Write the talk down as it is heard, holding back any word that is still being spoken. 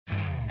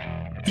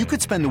You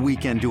could spend the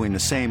weekend doing the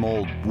same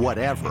old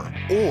whatever,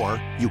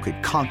 or you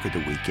could conquer the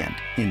weekend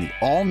in the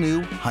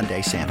all-new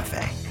Hyundai Santa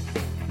Fe.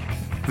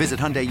 Visit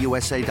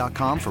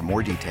HyundaiUSA.com for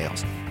more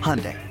details.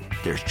 Hyundai,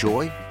 there's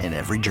joy in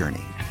every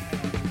journey.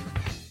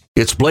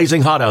 It's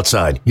blazing hot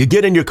outside. You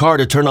get in your car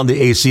to turn on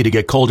the AC to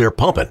get cold air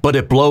pumping, but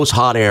it blows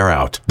hot air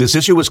out. This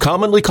issue is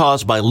commonly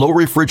caused by low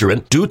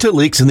refrigerant due to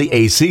leaks in the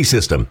AC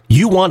system.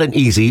 You want an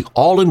easy,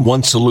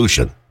 all-in-one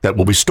solution that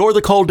will restore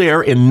the cold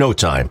air in no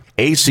time.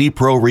 AC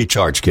Pro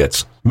Recharge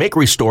Kits make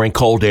restoring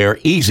cold air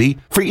easy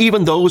for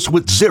even those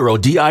with zero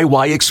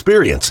DIY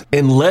experience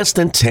in less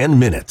than 10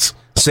 minutes.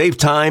 Save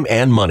time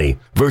and money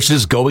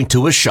versus going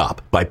to a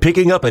shop by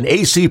picking up an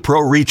AC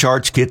Pro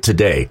Recharge Kit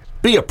today.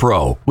 Be a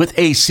pro with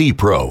AC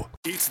Pro.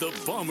 It's the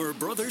Bomber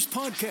Brothers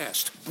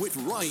Podcast with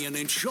Ryan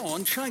and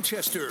Sean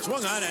Chichester.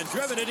 Swung on and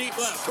driven to deep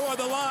left toward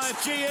the line.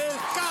 She is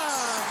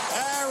gone.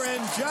 Aaron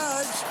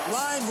Judge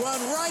lined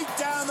one right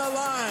down the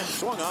line.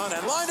 Swung on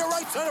and lined to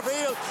right center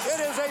field.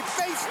 It is a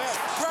base hit.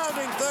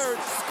 Grounding third.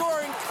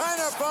 Scoring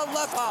Tanner for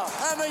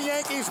Lepa. And the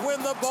Yankees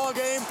win the ball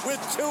game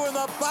with 2 in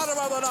the bottom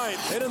of the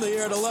ninth. Hit in the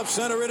air to left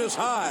center. It is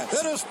high.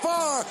 It is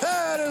far.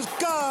 It is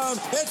gone.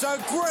 It's a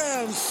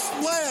grand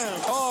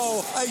slam.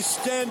 Oh, a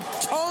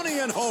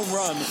Stantonian home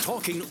run.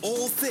 Talking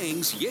all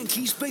things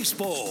Yankees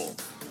baseball.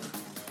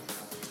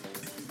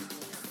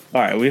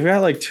 All right, we've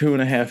got like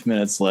 2.5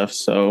 minutes left,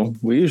 so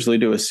we usually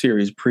do a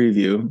series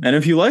preview. And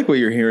if you like what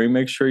you're hearing,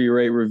 make sure you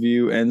rate,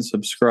 review, and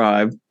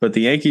subscribe. But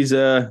the Yankees,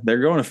 they're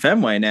going to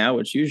Fenway now,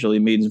 which usually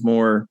means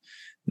more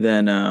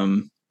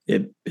than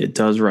it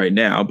does right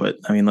now. But,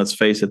 I mean, let's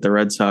face it, the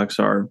Red Sox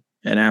are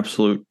an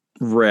absolute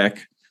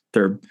wreck.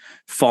 They're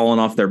falling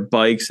off their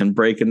bikes and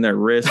breaking their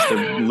wrists.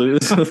 They're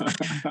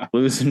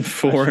losing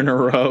 4 in a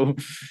row.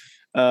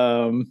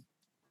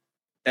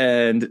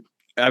 And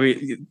I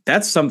mean,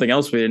 that's something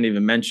else we didn't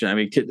even mention. I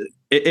mean,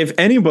 if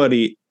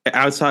anybody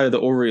outside of the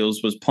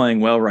Orioles was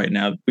playing well right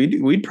now,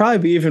 we'd probably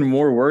be even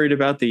more worried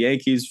about the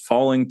Yankees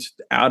falling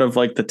out of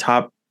like the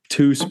top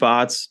 2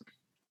 spots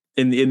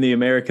in the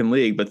American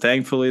League. But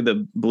thankfully,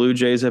 the Blue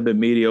Jays have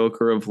been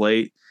mediocre of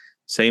late.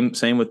 Same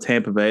with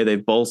Tampa Bay. They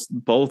both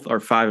are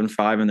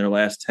 5-5 in their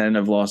last 10.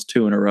 Have lost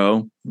 2 in a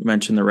row. You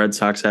mentioned the Red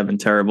Sox have been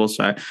terrible.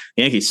 So the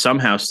Yankees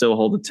somehow still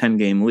hold a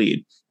 10-game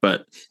lead.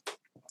 But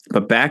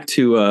back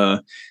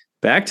to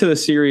the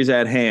series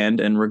at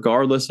hand. And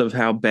regardless of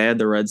how bad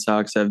the Red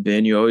Sox have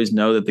been, you always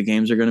know that the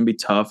games are going to be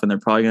tough and they're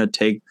probably going to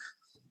take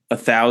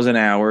 1,000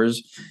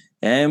 hours.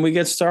 And we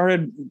get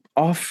started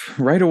off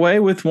right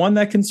away with one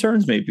that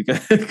concerns me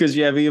because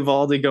you have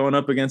Eovaldi going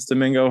up against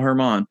Domingo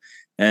Germán.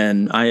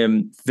 And I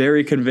am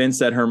very convinced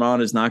that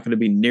Germán is not going to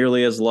be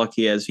nearly as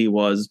lucky as he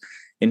was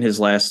in his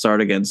last start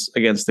against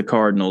the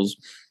Cardinals.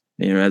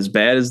 You know, as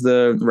bad as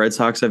the Red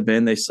Sox have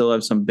been, they still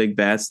have some big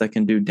bats that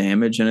can do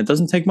damage, and it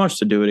doesn't take much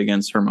to do it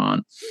against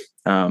Germán.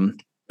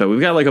 But we've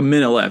got like a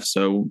minute left.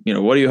 So, you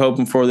know, what are you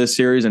hoping for this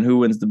series and who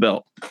wins the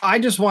belt? I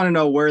just want to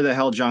know where the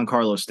hell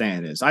Giancarlo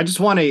Stanton is. I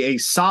just want a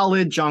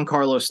solid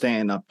Giancarlo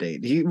Stanton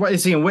update.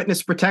 Is he in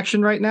witness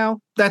protection right now?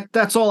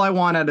 That's all I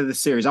want out of the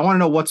series. I want to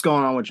know what's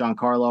going on with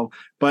Giancarlo,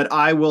 but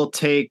I will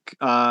take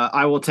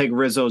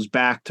Rizzo's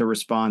back to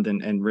respond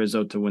and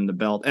Rizzo to win the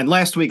belt. And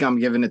last week I'm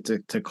giving it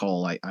to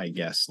Cole, I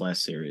guess,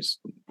 last series.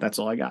 That's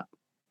all I got.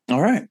 All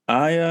right.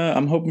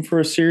 I'm hoping for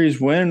a series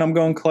win, and I'm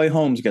going Clay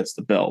Holmes gets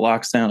the belt,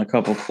 locks down a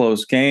couple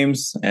close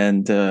games,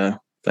 and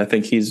I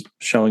think he's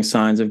showing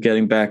signs of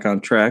getting back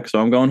on track, so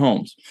I'm going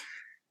Holmes.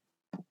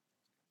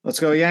 Let's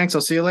go, Yanks.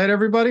 I'll see you later,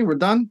 everybody. We're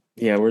done?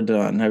 Yeah, we're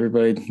done.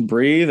 Everybody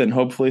breathe, and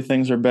hopefully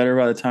things are better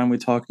by the time we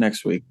talk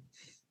next week.